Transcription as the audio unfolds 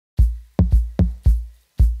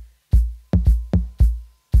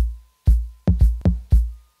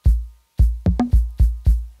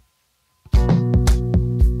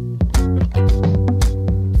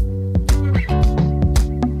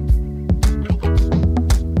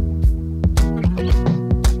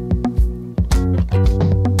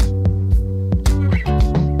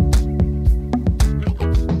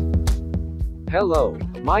Hello,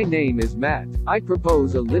 my name is Matt. I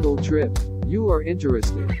propose a little trip. You are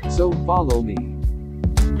interested, so follow me.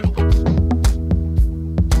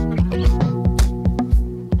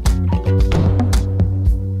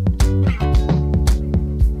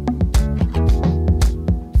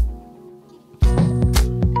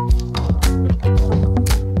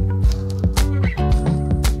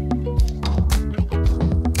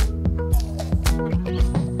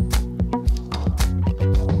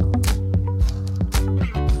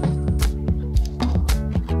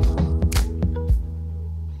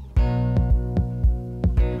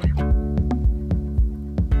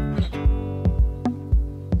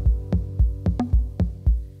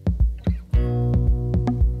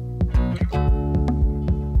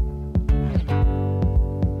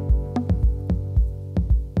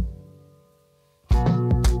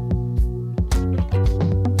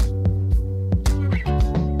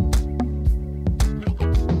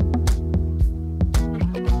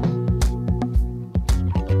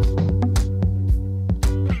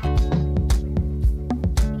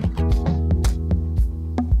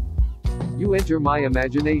 You enter my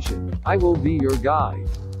imagination. I will be your guide.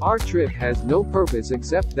 Our trip has no purpose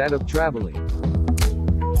except that of traveling.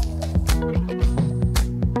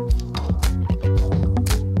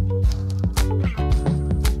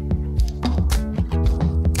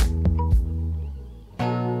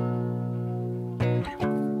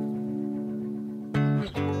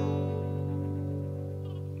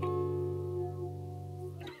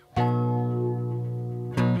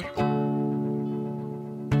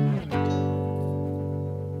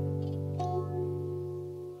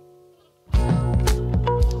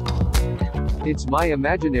 It's my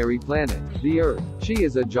imaginary planet, the Earth. She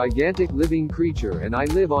is a gigantic living creature and I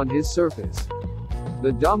live on his surface.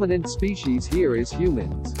 The dominant species here is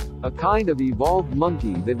humans, a kind of evolved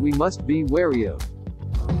monkey that we must be wary of.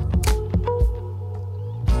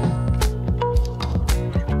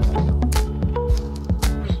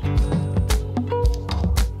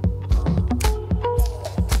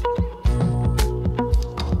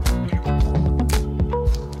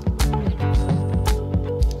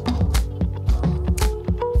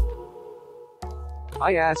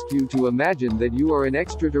 I ask you to imagine that you are an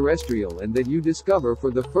extraterrestrial and that you discover for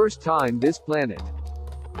the first time this planet.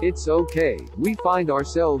 It's okay, we find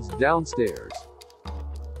ourselves downstairs.